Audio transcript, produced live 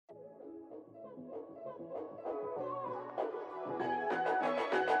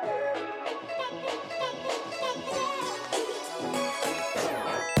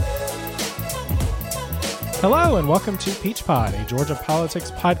Hello and welcome to Peach Pod, a Georgia politics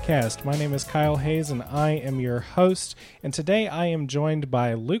podcast. My name is Kyle Hayes and I am your host. And today I am joined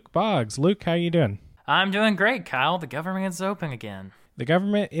by Luke Boggs. Luke, how you doing? I'm doing great, Kyle. The government is open again. The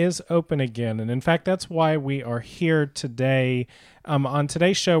government is open again. And in fact, that's why we are here today. On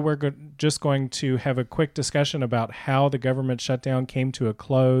today's show, we're just going to have a quick discussion about how the government shutdown came to a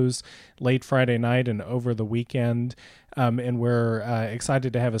close late Friday night and over the weekend. And we're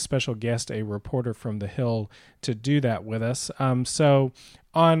excited to have a special guest, a reporter from The Hill, to do that with us. So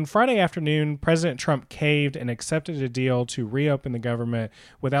on Friday afternoon, President Trump caved and accepted a deal to reopen the government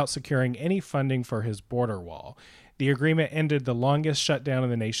without securing any funding for his border wall. The agreement ended the longest shutdown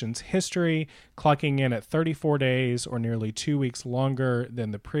in the nation's history, clocking in at 34 days or nearly 2 weeks longer than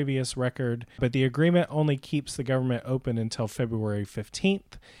the previous record. But the agreement only keeps the government open until February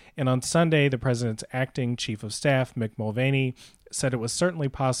 15th. And on Sunday, the president's acting chief of staff, Mick Mulvaney, said it was certainly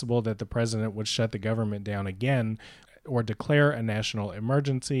possible that the president would shut the government down again or declare a national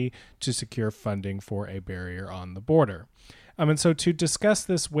emergency to secure funding for a barrier on the border. And so to discuss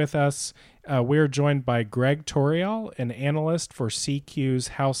this with us, we're joined by Greg Torial, an analyst for CQ's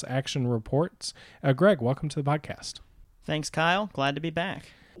House Action Reports. Greg, welcome to the podcast. Thanks, Kyle. Glad to be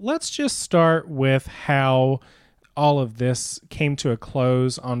back. Let's just start with how all of this came to a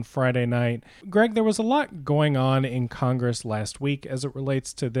close on Friday night. Greg, there was a lot going on in Congress last week as it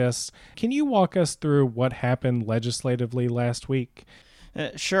relates to this. Can you walk us through what happened legislatively last week?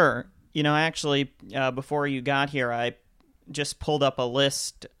 Sure. Actually, before you got here, I just pulled up a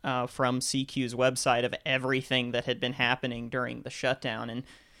list from CQ's website of everything that had been happening during the shutdown. And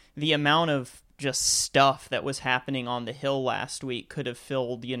the amount of just stuff that was happening on the Hill last week could have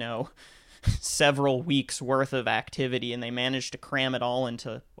filled, several weeks worth of activity, and they managed to cram it all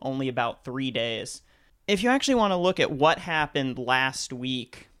into only about 3 days. If you actually want to look at what happened last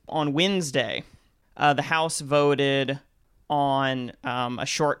week, on Wednesday, the House voted on a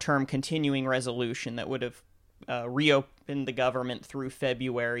short-term continuing resolution that would have reopened the government through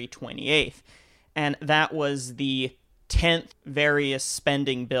February 28th. And that was the 10th various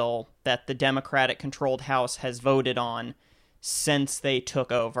spending bill that the Democratic-controlled House has voted on since they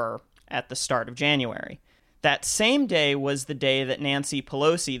took over at the start of January. That same day was the day that Nancy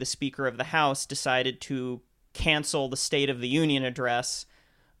Pelosi, the Speaker of the House, decided to cancel the State of the Union address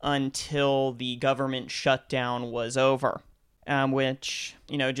until the government shutdown was over, which,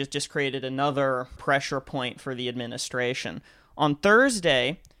 just created another pressure point for the administration. On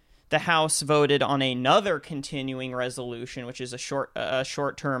Thursday, the House voted on another continuing resolution, which is a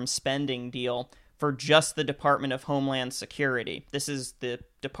short-term spending deal for just the Department of Homeland Security. This is the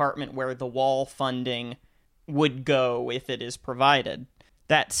department where the wall funding would go if it is provided.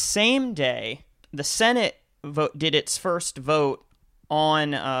 That same day, the Senate did its first vote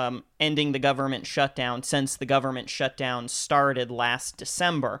on ending the government shutdown since the government shutdown started last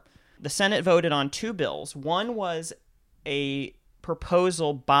December. The Senate voted on two bills. One was a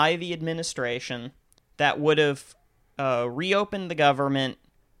proposal by the administration that would have reopened the government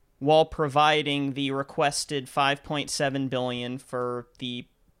while providing the requested $5.7 billion for the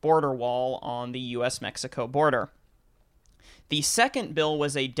border wall on the U.S.-Mexico border. The second bill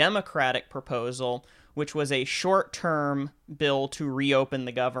was a Democratic proposal, which was a short-term bill to reopen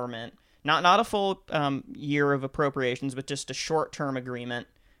the government. Not a full year of appropriations, but just a short-term agreement.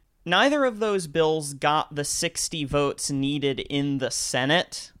 Neither of those bills got the 60 votes needed in the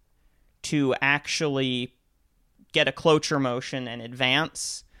Senate to actually get a cloture motion and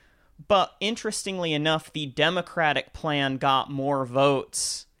advance. But interestingly enough, the Democratic plan got more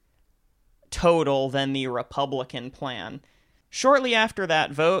votes total than the Republican plan. Shortly after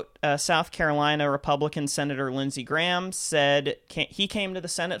that vote, South Carolina Republican Senator Lindsey Graham said he came to the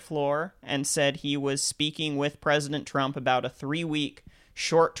Senate floor and said he was speaking with President Trump about a 3-week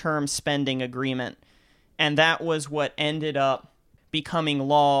short-term spending agreement. And that was what ended up becoming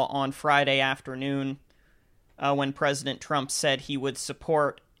law on Friday afternoon when President Trump said he would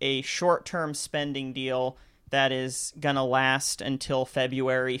support a short-term spending deal that is going to last until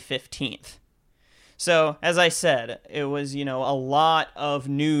February 15th. So, as I said, it was, a lot of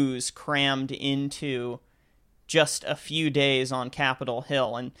news crammed into just a few days on Capitol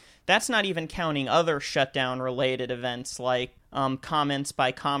Hill. And that's not even counting other shutdown-related events like comments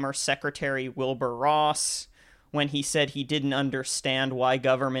by Commerce Secretary Wilbur Ross when he said he didn't understand why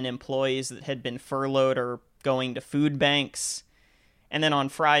government employees that had been furloughed are going to food banks. And then on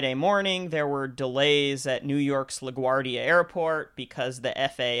Friday morning, there were delays at New York's LaGuardia Airport because the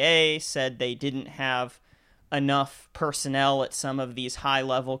FAA said they didn't have enough personnel at some of these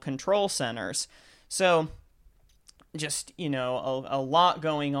high-level control centers. So just, a lot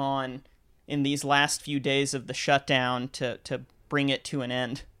going on in these last few days of the shutdown to bring it to an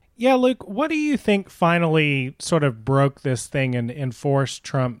end. Yeah, Luke, what do you think finally sort of broke this thing and forced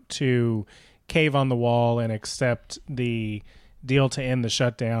Trump to cave on the wall and accept the deal to end the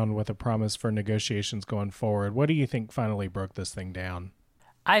shutdown with a promise for negotiations going forward? What do you think finally broke this thing down?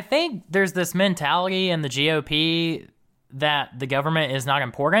 I think there's this mentality in the GOP that the government is not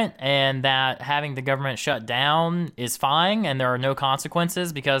important and that having the government shut down is fine and there are no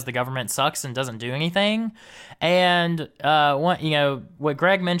consequences because the government sucks and doesn't do anything. And what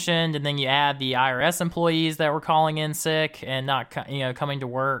Greg mentioned, and then you add the IRS employees that were calling in sick and not coming to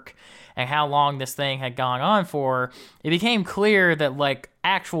work, and how long this thing had gone on for, it became clear that like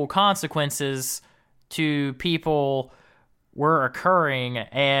actual consequences to people were occurring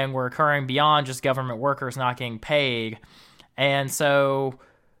and were occurring beyond just government workers not getting paid. And so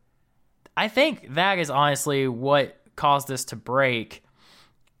I think that is honestly what caused this to break.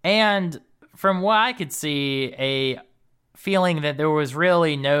 And from what I could see, a feeling that there was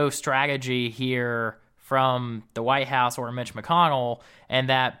really no strategy here from the White House or Mitch McConnell, and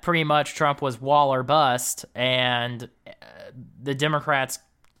that pretty much Trump was wall or bust, and the Democrats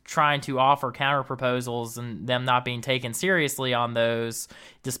trying to offer counter proposals and them not being taken seriously on those,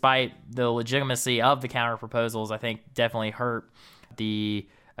 despite the legitimacy of the counter proposals, I think definitely hurt the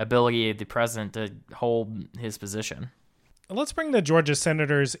ability of the president to hold his position. Let's bring the Georgia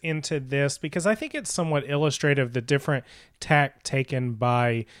senators into this because I think it's somewhat illustrative of the different tack taken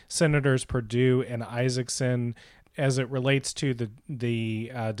by Senators Perdue and Isaacson as it relates to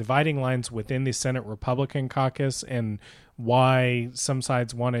the dividing lines within the Senate Republican caucus and why some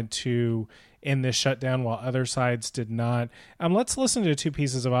sides wanted to end this shutdown while other sides did not. Let's listen to two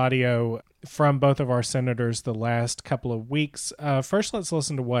pieces of audio from both of our senators the last couple of weeks. First, let's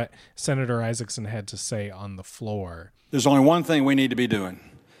listen to what Senator Isaacson had to say on the floor. There's only one thing we need to be doing: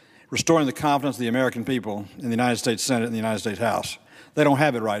 restoring the confidence of the American people in the United States Senate and the United States House. They don't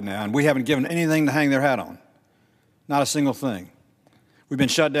have it right now, and we haven't given anything to hang their hat on. Not a single thing. We've been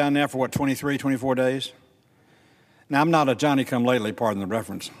shut down now for, 23, 24 days? Now, I'm not a Johnny-come-lately, pardon the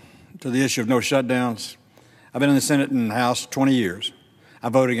reference, to the issue of no shutdowns. I've been in the Senate and the House 20 years. I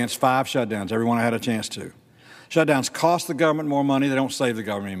voted against 5 shutdowns, every one I had a chance to. Shutdowns cost the government more money. They don't save the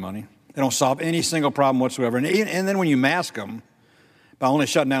government any money. They don't solve any single problem whatsoever. And then when you mask them by only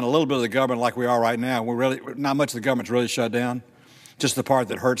shutting down a little bit of the government like we are right now, not much of the government's really shut down, just the part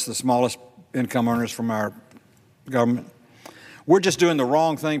that hurts the smallest income earners from our government. We're just doing the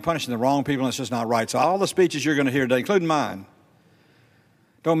wrong thing, punishing the wrong people, and it's just not right. So all the speeches you're going to hear today, including mine,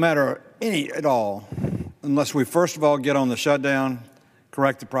 don't matter any at all unless we first of all get on the shutdown,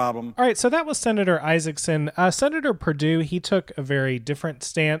 correct the problem. All right, so that was Senator Isaacson. Senator Perdue, he took a very different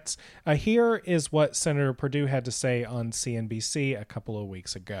stance. Here is what Senator Perdue had to say on CNBC a couple of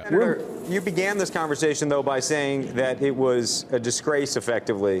weeks ago. Senator, you began this conversation, though, by saying that it was a disgrace,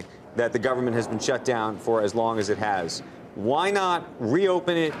 effectively, that the government has been shut down for as long as it has. Why not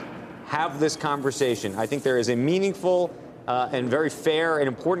reopen it, have this conversation? I think there is a meaningful and very fair and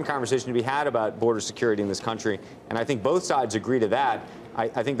important conversation to be had about border security in this country, and I think both sides agree to that.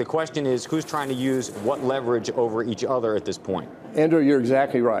 I think the question is who's trying to use what leverage over each other at this point. Andrew, you're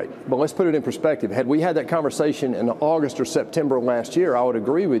exactly right. But let's put it in perspective. Had we had that conversation in August or September of last year, I would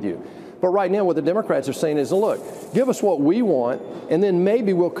agree with you. But right now what the Democrats are saying is, look, give us what we want, and then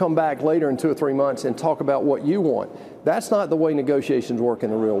maybe we'll come back later in 2 or 3 months and talk about what you want. That's not the way negotiations work in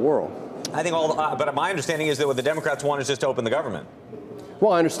the real world. I think but my understanding is that what the Democrats want is just to open the government.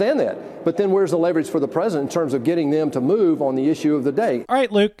 Well, I understand that. But then where's the leverage for the president in terms of getting them to move on the issue of the day? All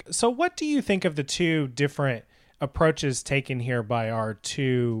right, Luke. So what do you think of the two different approaches taken here by our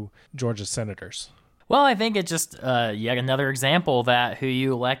two Georgia senators? Well, I think it's just yet another example that who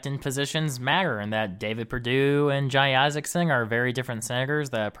you elect in positions matter, and that David Perdue and Johnny Isaacson are very different senators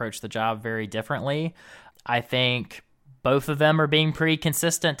that approach the job very differently. I think both of them are being pretty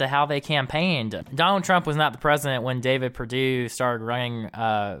consistent to how they campaigned. Donald Trump was not the president when David Perdue started running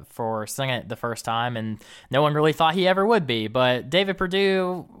for Senate the first time, and no one really thought he ever would be. But David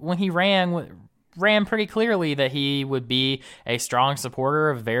Perdue, when he ran pretty clearly that he would be a strong supporter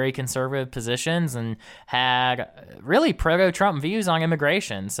of very conservative positions and had really proto-Trump views on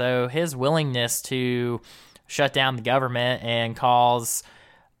immigration. So his willingness to shut down the government and cause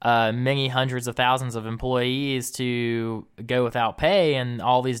many hundreds of thousands of employees to go without pay and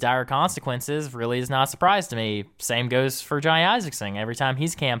all these dire consequences really is not a surprise to me. Same goes for Johnny Isakson. Every time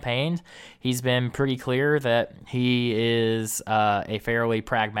he's campaigned, he's been pretty clear that he is a fairly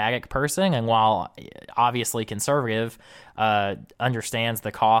pragmatic person, and while obviously conservative, understands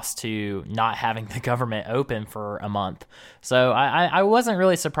the cost to not having the government open for a month. So I wasn't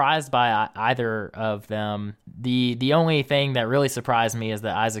really surprised by either of them. The only thing that really surprised me is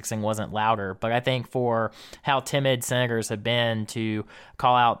that Isakson wasn't louder. But I think for how timid senators have been to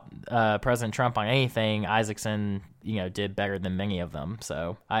call out President Trump on anything, Isakson, did better than many of them.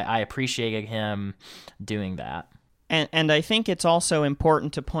 So I appreciated him doing that. And I think it's also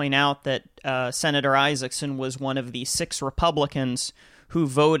important to point out that Senator Isakson was one of the 6 Republicans who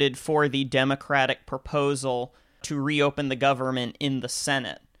voted for the Democratic proposal to reopen the government in the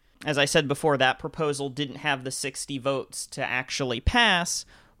Senate. As I said before, that proposal didn't have the 60 votes to actually pass,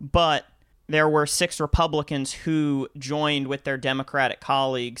 but there were 6 Republicans who joined with their Democratic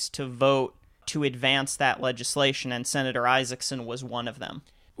colleagues to vote to advance that legislation, and Senator Isakson was one of them.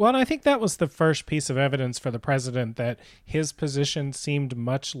 Well, and I think that was the first piece of evidence for the president that his position seemed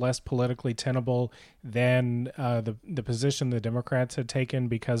much less politically tenable than the position the Democrats had taken,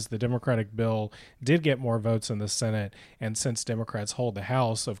 because the Democratic bill did get more votes in the Senate. And since Democrats hold the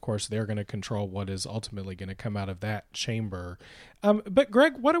House, of course, they're going to control what is ultimately going to come out of that chamber. But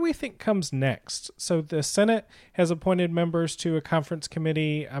Greg, what do we think comes next? So the Senate has appointed members to a conference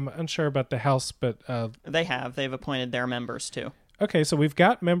committee. I'm unsure about the House, but... They've appointed their members too. Okay, so we've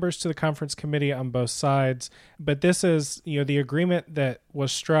got members to the conference committee on both sides, but this is, the agreement that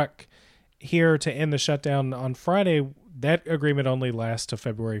was struck here to end the shutdown on Friday. That agreement only lasts to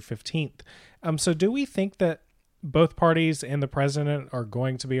February 15th. So do we think that both parties and the president are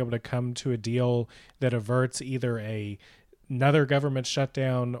going to be able to come to a deal that averts either another government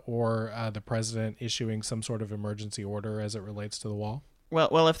shutdown or the president issuing some sort of emergency order as it relates to the wall?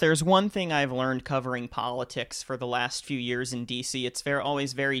 Well, if there's one thing I've learned covering politics for the last few years in D.C., it's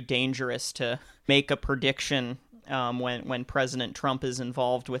always very dangerous to make a prediction when President Trump is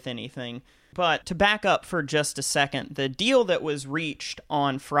involved with anything. But to back up for just a second, the deal that was reached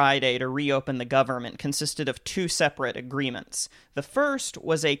on Friday to reopen the government consisted of 2 separate agreements. The first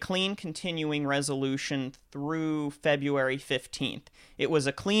was a clean continuing resolution through February 15th. It was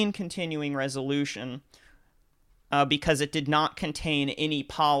a clean continuing resolution because it did not contain any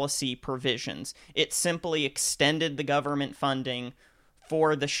policy provisions. It simply extended the government funding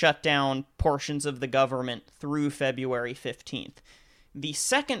for the shutdown portions of the government through February 15th. The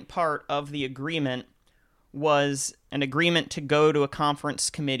second part of the agreement was an agreement to go to a conference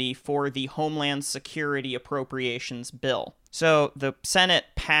committee for the Homeland Security Appropriations Bill. So the Senate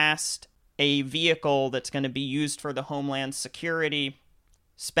passed a vehicle that's going to be used for the Homeland Security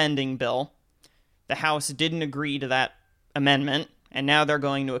spending bill. The House didn't agree to that amendment, and now they're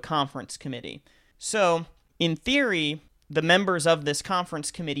going to a conference committee. So, in theory, the members of this conference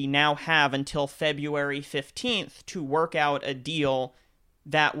committee now have until February 15th to work out a deal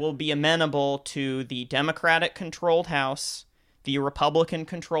that will be amenable to the Democratic-controlled House, the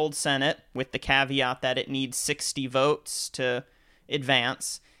Republican-controlled Senate, with the caveat that it needs 60 votes to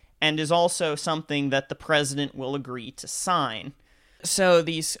advance, and is also something that the president will agree to sign. So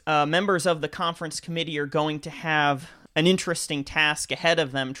these members of the conference committee are going to have an interesting task ahead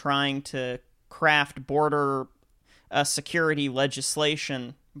of them trying to craft border security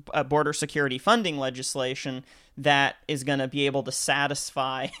legislation, border security funding legislation that is going to be able to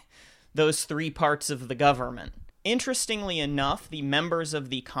satisfy those 3 parts of the government. Interestingly enough, the members of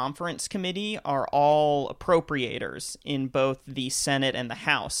the conference committee are all appropriators in both the Senate and the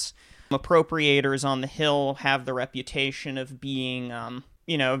House. Appropriators on the Hill have the reputation of being, as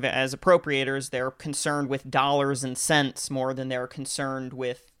appropriators, they're concerned with dollars and cents more than they're concerned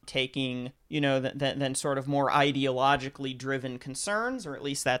with taking, than sort of more ideologically driven concerns, or at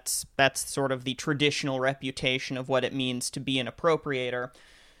least that's sort of the traditional reputation of what it means to be an appropriator.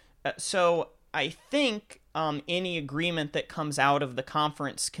 So I think any agreement that comes out of the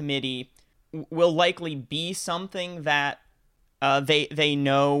conference committee will likely be something that they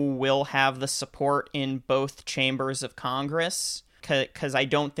know will have the support in both chambers of Congress, because I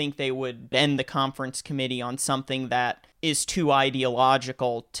don't think they would bend the conference committee on something that is too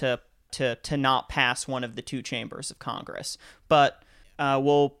ideological to not pass one of the 2 chambers of Congress. But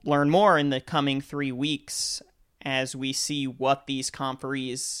we'll learn more in the coming 3 weeks as we see what these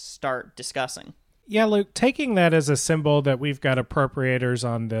conferees start discussing. Yeah, Luke, taking that as a symbol that we've got appropriators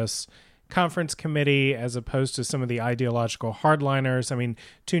on this conference committee as opposed to some of the ideological hardliners. I mean,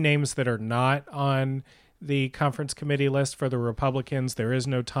 2 names that are not on the conference committee list for the Republicans. There is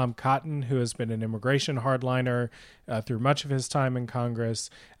no Tom Cotton, who has been an immigration hardliner through much of his time in Congress.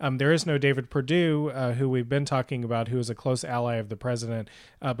 There is no David Perdue, who we've been talking about, who is a close ally of the president,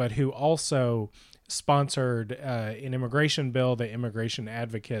 but who also sponsored an immigration bill that immigration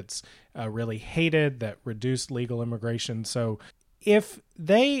advocates really hated, that reduced legal immigration. So if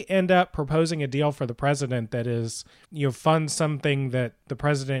they end up proposing a deal for the president that is, funds something that the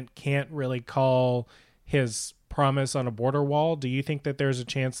president can't really call his promise on a border wall, do you think that there's a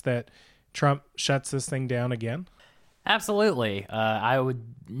chance that Trump shuts this thing down again? Absolutely. I would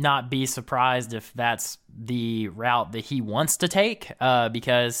not be surprised if that's the route that he wants to take,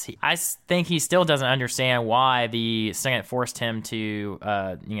 because I think he still doesn't understand why the Senate forced him to,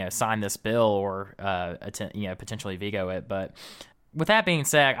 sign this bill or, potentially veto it. But with that being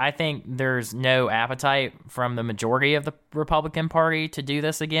said, I think there's no appetite from the majority of the Republican Party to do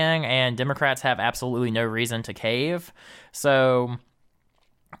this again, and Democrats have absolutely no reason to cave. So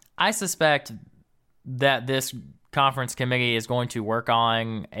I suspect that this conference committee is going to work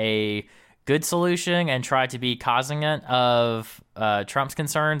on a good solution and try to be cognizant of Trump's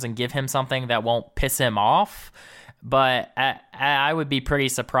concerns and give him something that won't piss him off. But I would be pretty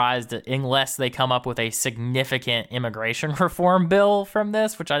surprised unless they come up with a significant immigration reform bill from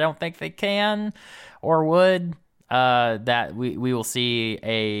this, which I don't think they can or would, that we will see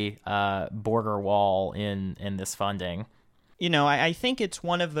a border wall in this funding. I think it's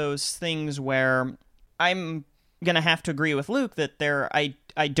one of those things where I'm going to have to agree with Luke that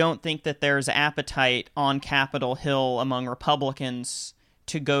I don't think that there's appetite on Capitol Hill among Republicans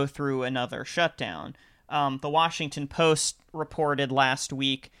to go through another shutdown. The Washington Post reported last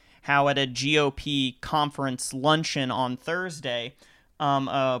week how at a GOP conference luncheon on Thursday,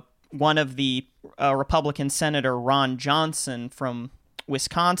 one of the Republican Senator Ron Johnson from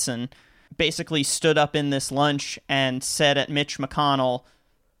Wisconsin basically stood up in this lunch and said at Mitch McConnell,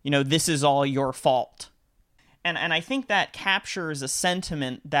 this is all your fault. And I think that captures a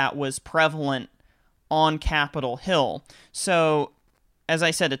sentiment that was prevalent on Capitol Hill. So, as I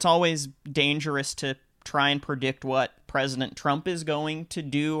said, it's always dangerous to try and predict what President Trump is going to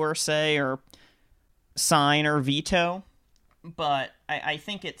do or say or sign or veto. But I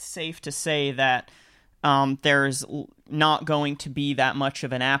think it's safe to say that there's not going to be that much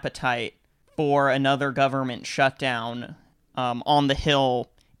of an appetite for another government shutdown on the Hill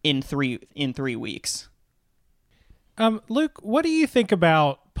in three weeks. Luke, what do you think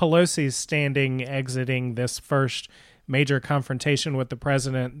about Pelosi's standing exiting this first major confrontation with the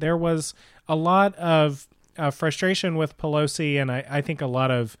president? There was a lot of frustration with Pelosi, and I think a lot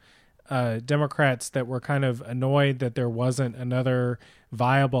of Democrats that were kind of annoyed that there wasn't another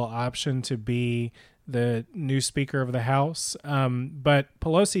viable option to be the new Speaker of the House. But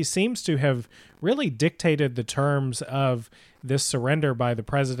Pelosi seems to have really dictated the terms of this surrender by the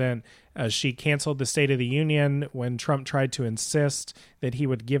president. She canceled the State of the Union when Trump tried to insist that he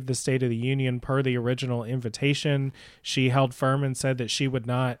would give the State of the Union per the original invitation. She held firm and said that she would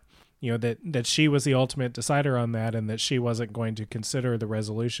not, that she was the ultimate decider on that, and that she wasn't going to consider the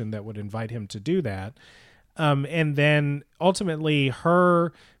resolution that would invite him to do that. And then ultimately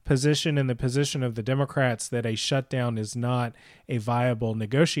her position and the position of the Democrats that a shutdown is not a viable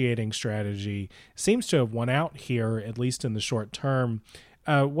negotiating strategy seems to have won out here, at least in the short term.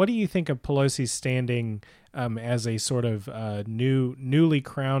 What do you think of Pelosi's standing as a sort of newly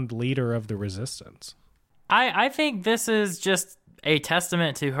crowned leader of the resistance? I think this is just a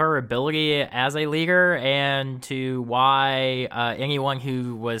testament to her ability as a leader and to why anyone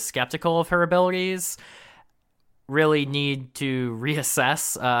who was skeptical of her abilities really need to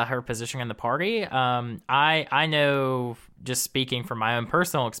reassess her position in the party. I know, just speaking from my own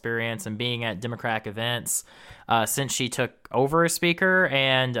personal experience and being at Democratic events since she took over as Speaker,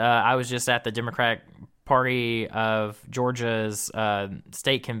 and I was just at the Democratic Party of Georgia's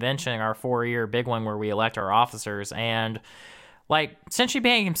state convention, our 4-year big one where we elect our officers, and since she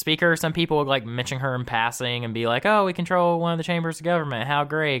became Speaker, some people would mention her in passing and be like, "Oh, we control one of the chambers of government. How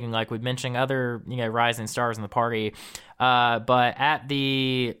great!" And would mention other rising stars in the party. But at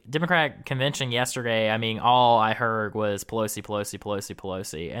the Democratic convention yesterday, all I heard was Pelosi, Pelosi, Pelosi,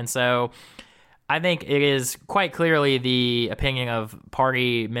 Pelosi, and so I think it is quite clearly the opinion of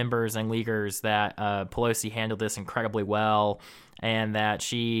party members and leaguers that Pelosi handled this incredibly well, and that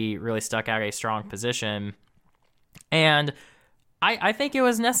she really stuck out a strong position. And I think it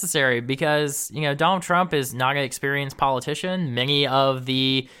was necessary because, Donald Trump is not an experienced politician. Many of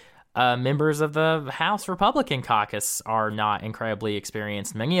the members of the House Republican caucus are not incredibly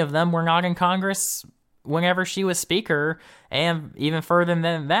experienced. Many of them were not in Congress whenever she was speaker, and even further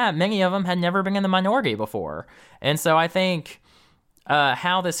than that, many of them had never been in the minority before. And so I think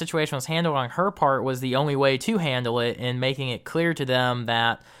how this situation was handled on her part was the only way to handle it, in making it clear to them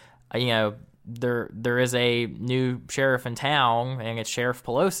that, there is a new sheriff in town, and it's Sheriff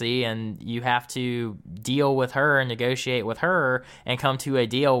Pelosi, and you have to deal with her and negotiate with her and come to a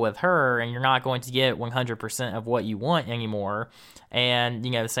deal with her, and you're not going to get 100% of what you want anymore. And,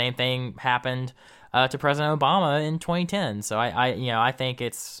 the same thing happened to President Obama in 2010. So I think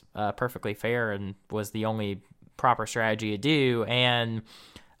it's perfectly fair and was the only proper strategy to do, and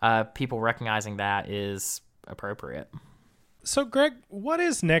people recognizing that is appropriate. So, Greg, what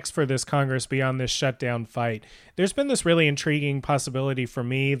is next for this Congress beyond this shutdown fight? There's been this really intriguing possibility for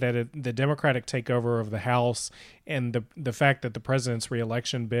me that the Democratic takeover of the House and the fact that the president's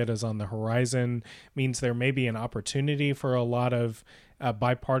reelection bid is on the horizon means there may be an opportunity for a lot of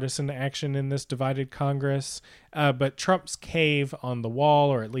bipartisan action in this divided Congress. But Trump's cave on the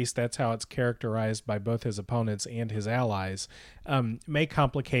wall, or at least that's how it's characterized by both his opponents and his allies, may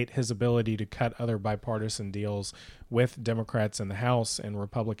complicate his ability to cut other bipartisan deals with Democrats in the House and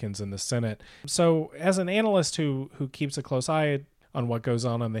Republicans in the Senate. So as an analyst who keeps a close eye on what goes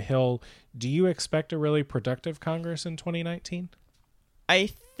on the Hill, do you expect a really productive Congress in 2019? I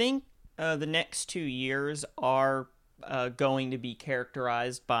think the next 2 years are going to be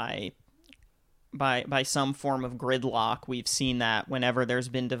characterized by some form of gridlock. We've seen that whenever there's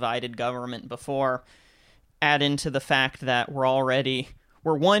been divided government before. Add into the fact that we're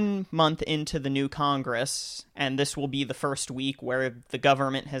 1 month into the new Congress, and this will be the first week where the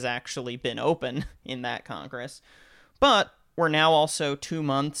government has actually been open in that Congress. But we're now also 2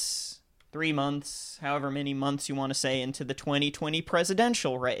 months, 3 months, however many months you want to say, into the 2020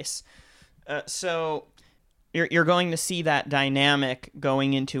 presidential race. So you're going to see that dynamic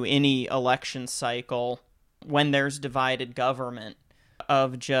going into any election cycle when there's divided government,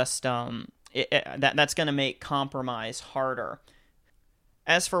 of just that's going to make compromise harder.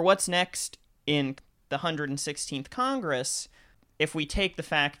 As for what's next in the 116th Congress, if we take the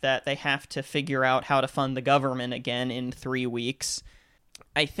fact that they have to figure out how to fund the government again in 3 weeks,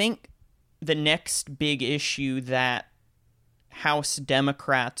 I think the next big issue that House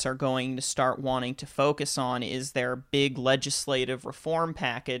Democrats are going to start wanting to focus on is their big legislative reform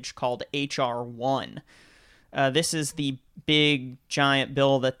package called H.R. 1. This is the big, giant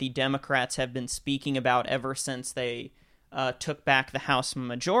bill that the Democrats have been speaking about ever since they took back the House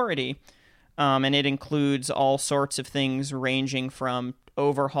majority, and it includes all sorts of things ranging from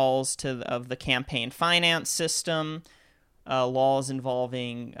overhauls of the campaign finance system, laws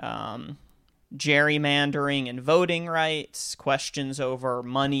involving gerrymandering and voting rights, questions over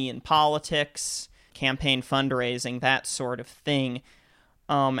money in politics, campaign fundraising, that sort of thing.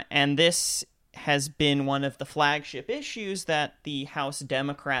 And this has been one of the flagship issues that the House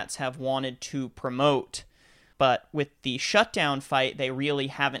Democrats have wanted to promote. But with the shutdown fight, they really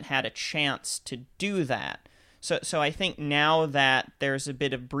haven't had a chance to do that. So I think now that there's a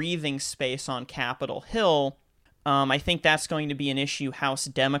bit of breathing space on Capitol Hill, I think that's going to be an issue House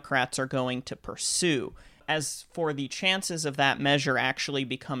Democrats are going to pursue. As for the chances of that measure actually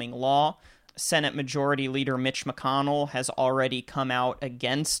becoming law, Senate Majority Leader Mitch McConnell has already come out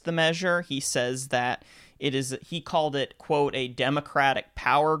against the measure. He says that he called it, quote, a Democratic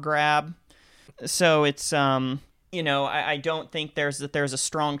power grab. So it's, I don't think there's a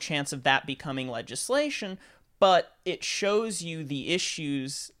strong chance of that becoming legislation, but it shows you the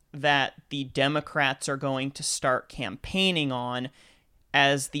issues that the Democrats are going to start campaigning on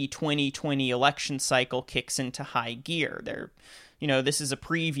as the 2020 election cycle kicks into high gear. This is a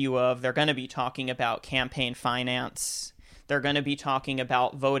preview of, they're going to be talking about campaign finance. They're going to be talking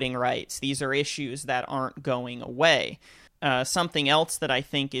about voting rights. These are issues that aren't going away. Something else that I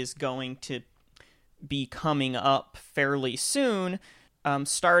think is going to be coming up fairly soon,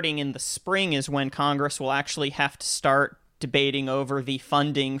 starting in the spring, is when Congress will actually have to start debating over the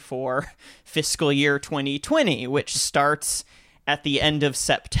funding for fiscal year 2020, which starts at the end of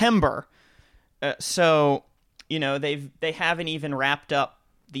September. So they haven't even wrapped up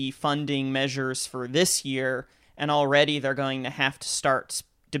the funding measures for this year, and already they're going to have to start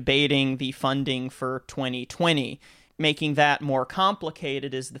debating the funding for 2020. Making that more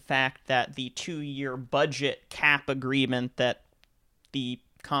complicated is the fact that the 2-year budget cap agreement that the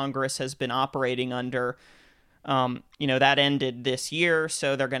Congress has been operating under, that ended this year,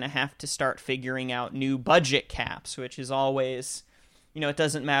 so they're going to have to start figuring out new budget caps, which is always, it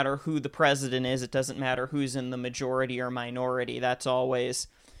doesn't matter who the president is, it doesn't matter who's in the majority or minority. That's always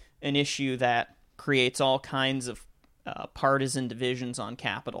an issue that creates all kinds of partisan divisions on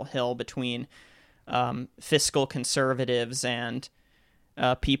Capitol Hill between fiscal conservatives and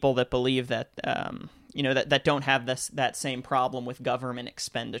people that believe that that don't have that same problem with government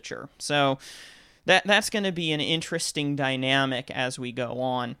expenditure. So that's going to be an interesting dynamic as we go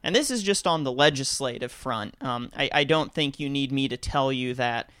on. And this is just on the legislative front. I don't think you need me to tell you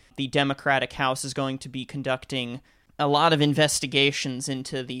that the Democratic House is going to be conducting a lot of investigations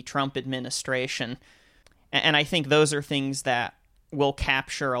into the Trump administration. And I think those are things that will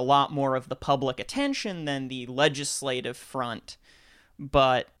capture a lot more of the public attention than the legislative front.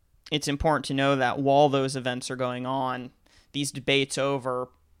 But it's important to know that while those events are going on, these debates over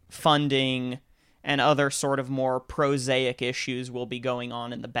funding and other sort of more prosaic issues will be going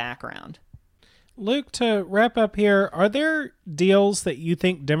on in the background. Luke, to wrap up here, are there deals that you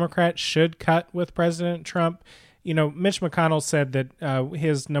think Democrats should cut with President Trump? Mitch McConnell said that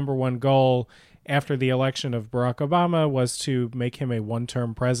his number one goal after the election of Barack Obama was to make him a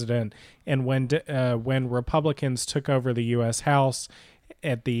one-term president. And when Republicans took over the U.S. House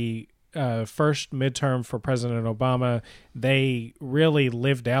at the first midterm for President Obama, they really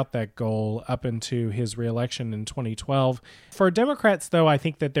lived out that goal up into his reelection in 2012. For Democrats, though, I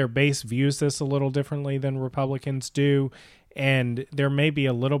think that their base views this a little differently than Republicans do, and there may be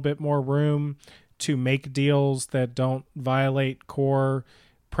a little bit more room to make deals that don't violate core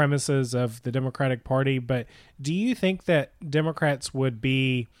premises of the Democratic Party. But do you think that Democrats would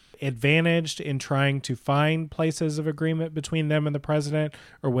be advantaged in trying to find places of agreement between them and the president,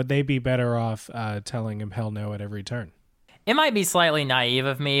 or would they be better off telling him hell no at every turn? It might be slightly naive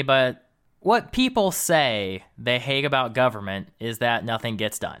of me, but what people say they hate about government is that nothing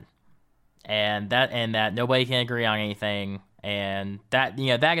gets done, and that nobody can agree on anything. And that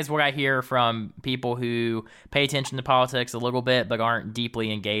is what I hear from people who pay attention to politics a little bit but aren't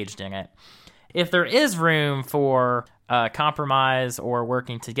deeply engaged in it. If there is room for compromise or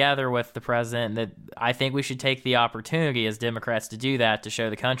working together with the president, that I think we should take the opportunity as Democrats to do that, to show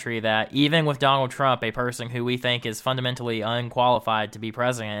the country that even with Donald Trump, a person who we think is fundamentally unqualified to be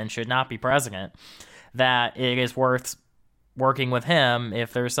president and should not be president, that it is worth working with him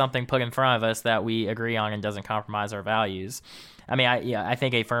if there's something put in front of us that we agree on and doesn't compromise our values. I mean, I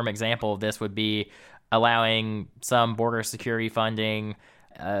think a firm example of this would be allowing some border security funding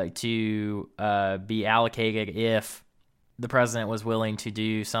to be allocated if the president was willing to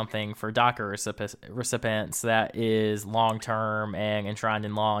do something for DACA recipients that is long-term and enshrined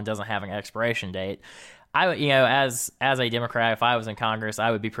in law and doesn't have an expiration date. As a Democrat, if I was in Congress,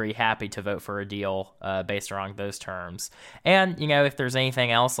 I would be pretty happy to vote for a deal based around those terms. And, if there's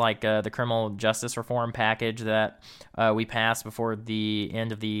anything else like the criminal justice reform package that we passed before the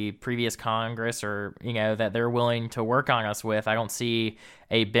end of the previous Congress, or, that they're willing to work on us with, I don't see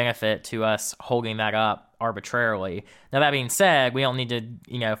a benefit to us holding that up arbitrarily. Now, that being said, we don't need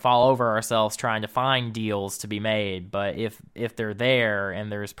to, fall over ourselves trying to find deals to be made. But if they're there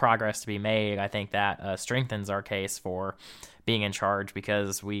and there's progress to be made, I think that strengthens our case for being in charge,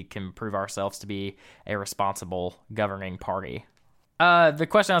 because we can prove ourselves to be a responsible governing party. The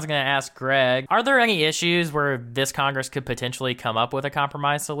question I was going to ask Greg, are there any issues where this Congress could potentially come up with a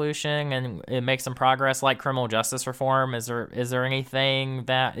compromise solution and make some progress, like criminal justice reform? Is there anything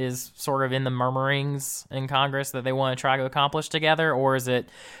that is sort of in the murmurings in Congress that they want to try to accomplish together? Or is it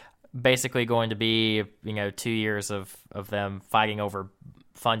basically going to be, 2 years of them fighting over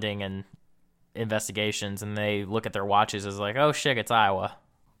funding and investigations, and they look at their watches as like, oh shit, it's Iowa?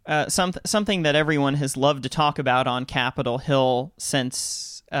 Something that everyone has loved to talk about on Capitol Hill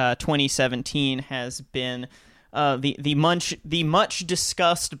since 2017 has been the much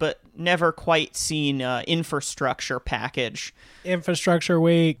discussed but never quite seen infrastructure package. Infrastructure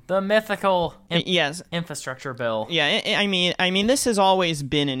Week. The mythical yes. infrastructure bill. Yeah, I mean, this has always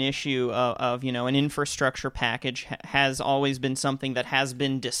been an issue of an infrastructure package has always been something that has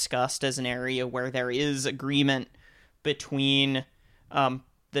been discussed as an area where there is agreement between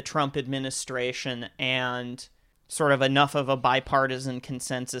the Trump administration and sort of enough of a bipartisan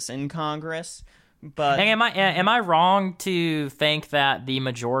consensus in Congress. But am I wrong to think that the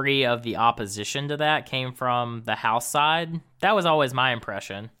majority of the opposition to that came from the House side? That was always my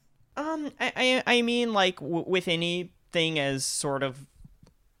impression. I mean, like with anything as sort of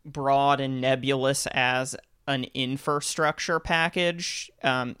broad and nebulous as an infrastructure package,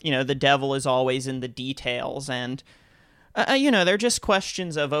 the devil is always in the details, and they're just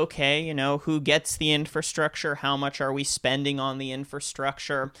questions of, okay, who gets the infrastructure? How much are we spending on the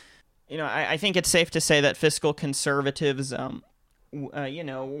infrastructure? I think it's safe to say that fiscal conservatives,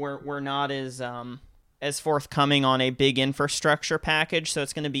 we're not as forthcoming on a big infrastructure package. So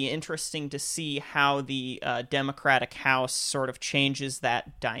it's going to be interesting to see how the Democratic House sort of changes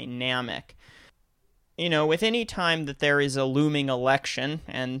that dynamic. with any time that there is a looming election,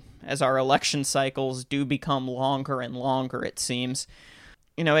 and as our election cycles do become longer and longer, it seems,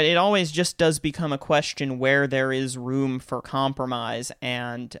 it always just does become a question where there is room for compromise.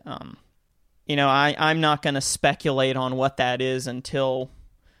 And, I'm not going to speculate on what that is until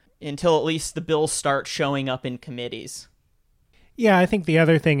at least the bills start showing up in committees. Yeah, I think the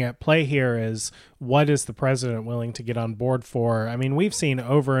other thing at play here is, what is the president willing to get on board for? I mean, we've seen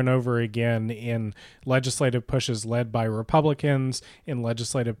over and over again in legislative pushes led by Republicans, in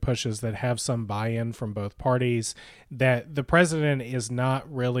legislative pushes that have some buy-in from both parties, that the president is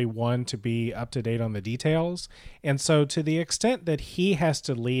not really one to be up to date on the details. And so to the extent that he has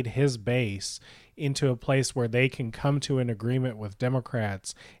to lead his base into a place where they can come to an agreement with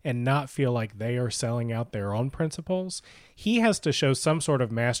Democrats and not feel like they are selling out their own principles, he has to show some sort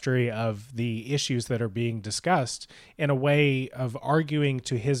of mastery of the issues that are being discussed in a way of arguing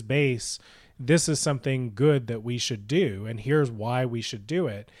to his base, this is something good that we should do, and here's why we should do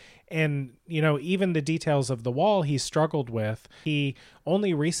it. And, even the details of the wall he struggled with. He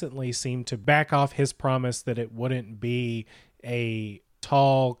only recently seemed to back off his promise that it wouldn't be a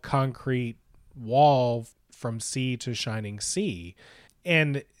tall, concrete wall from sea to shining sea.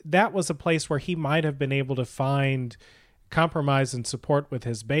 And that was a place where he might have been able to find compromise and support with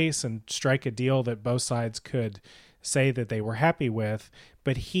his base and strike a deal that both sides could say that they were happy with.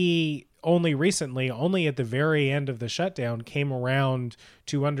 But he only recently, only at the very end of the shutdown, came around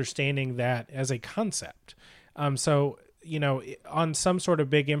to understanding that as a concept. So on some sort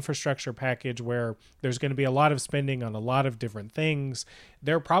of big infrastructure package where there's going to be a lot of spending on a lot of different things,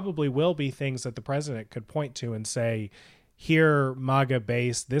 there probably will be things that the president could point to and say, here, MAGA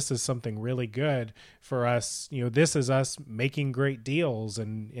base, this is something really good for us. This is us making great deals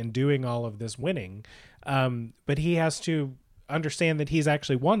and doing all of this winning. But he has to understand that he's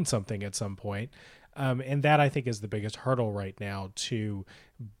actually won something at some point. And that, I think, is the biggest hurdle right now to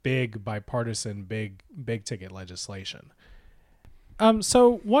big bipartisan, big ticket legislation.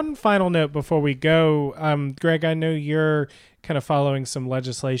 So one final note before we go, Greg, I know you're kind of following some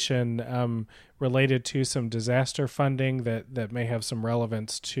legislation related to some disaster funding that may have some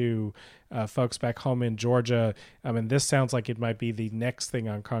relevance to folks back home in Georgia. And this sounds like it might be the next thing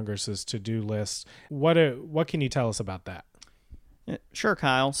on Congress's to-do list. What can you tell us about that? Sure,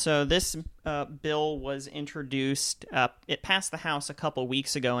 Kyle. So this bill was introduced. It passed the House a couple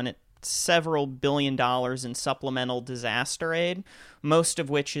weeks ago, and it's several $1 billion in supplemental disaster aid, most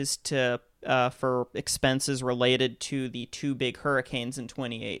of which is for expenses related to the two big hurricanes in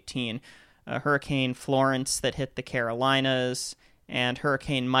 2018. Hurricane Florence that hit the Carolinas, and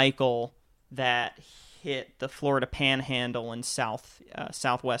Hurricane Michael that hit the Florida Panhandle in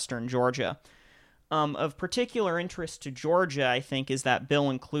southwestern Georgia. Of particular interest to Georgia, I think, is that bill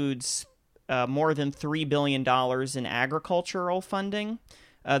includes more than $3 billion in agricultural funding.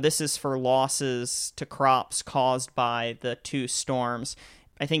 This is for losses to crops caused by the two storms.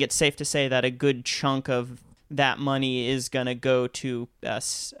 I think it's safe to say that a good chunk of that money is going to go to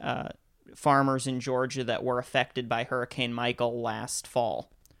farmers in Georgia that were affected by Hurricane Michael last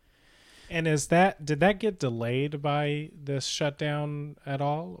fall. And did that get delayed by this shutdown at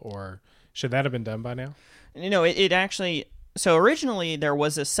all, or should that have been done by now? It actually... So originally there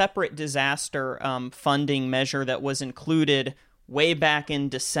was a separate disaster funding measure that was included way back in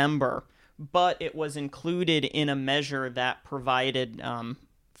December, but it was included in a measure that provided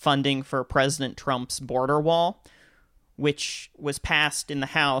funding for President Trump's border wall, which was passed in the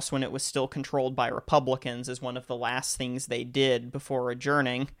House when it was still controlled by Republicans as one of the last things they did before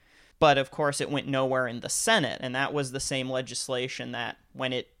adjourning. But of course it went nowhere in the Senate, and that was the same legislation that,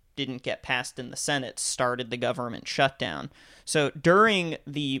 when it didn't get passed in the Senate, started the government shutdown. So during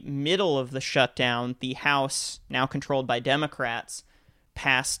the middle of the shutdown, the House, now controlled by Democrats,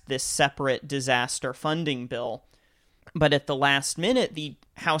 passed this separate disaster funding bill. But at the last minute, the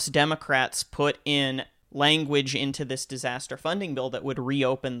House Democrats put in language into this disaster funding bill that would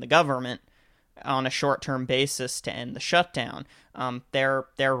reopen the government on a short-term basis to end the shutdown. Their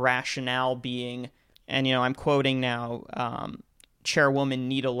rationale being, and I'm quoting now, Chairwoman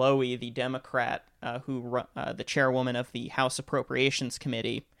Nita Lowey, the Democrat, the chairwoman of the House Appropriations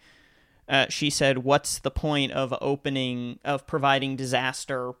Committee, she said, "What's the point of providing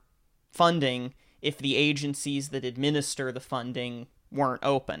disaster funding if the agencies that administer the funding weren't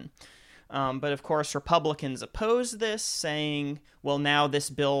open?" But of course, Republicans opposed this, saying, well, now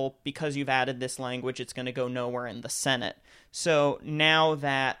this bill, because you've added this language, it's going to go nowhere in the Senate. So now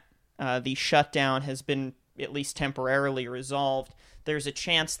that the shutdown has been at least temporarily resolved, there's a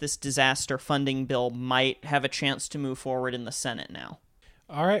chance this disaster funding bill might have a chance to move forward in the Senate now.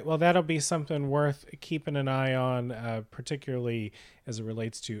 All right. Well, that'll be something worth keeping an eye on, particularly as it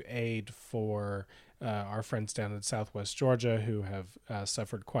relates to aid for our friends down in Southwest Georgia who have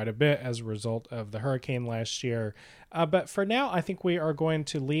suffered quite a bit as a result of the hurricane last year. But for now, I think we are going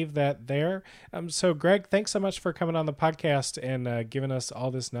to leave that there. So, Greg, thanks so much for coming on the podcast and giving us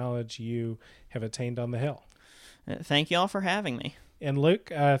all this knowledge you have attained on the Hill. Thank you all for having me. And Luke,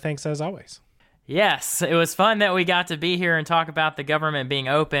 thanks as always. Yes, it was fun that we got to be here and talk about the government being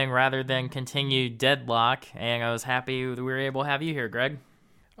open rather than continued deadlock, and I was happy that we were able to have you here, Greg.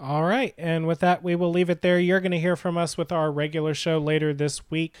 All right, and with that, we will leave it there. You're going to hear from us with our regular show later this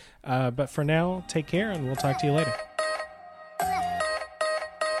week, but for now, take care, and we'll talk to you later.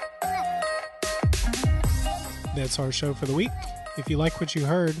 That's our show for the week. If you like what you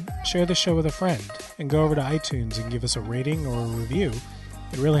heard, share the show with a friend, and go over to iTunes and give us a rating or a review.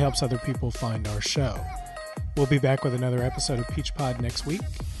 It really helps other people find our show. We'll be back with another episode of Peach Pod next week.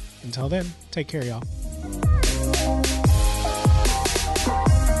 Until then, take care, y'all.